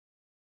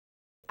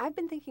I've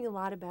been thinking a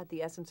lot about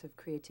the essence of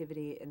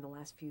creativity in the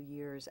last few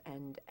years,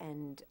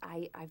 and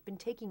I've been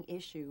taking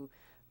issue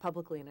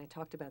publicly, and I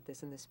talked about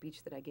this in the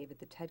speech that I gave at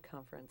the TED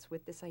conference,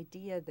 with this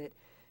idea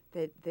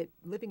that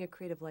living a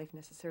creative life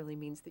necessarily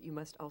means that you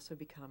must also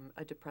become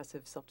a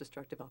depressive,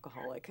 self-destructive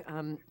alcoholic.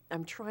 I'm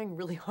trying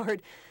really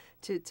hard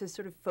to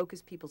sort of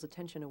focus people's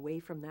attention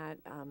away from that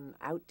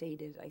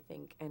outdated, I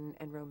think, and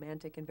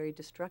romantic and very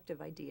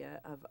destructive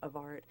idea of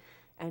art.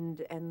 And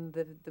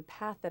the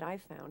path that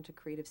I've found to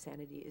creative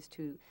sanity is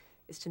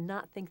to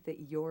not think that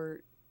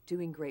you're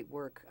doing great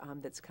work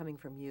that's coming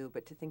from you,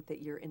 but to think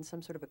that you're in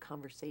some sort of a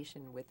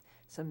conversation with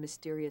some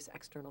mysterious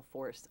external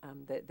force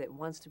that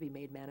wants to be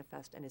made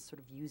manifest and is sort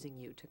of using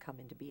you to come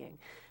into being.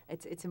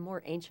 It's a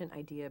more ancient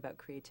idea about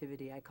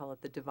creativity. I call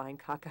it the divine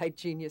cockeyed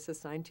genius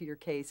assigned to your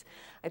case.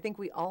 I think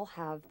we all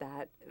have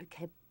that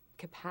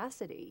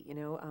capacity, you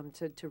know,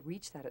 to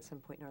reach that at some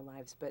point in our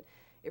lives, but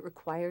it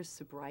requires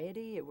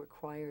sobriety, it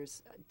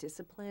requires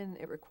discipline,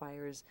 it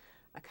requires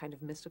a kind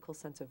of mystical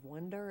sense of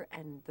wonder,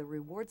 and the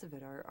rewards of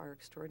it are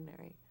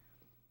extraordinary.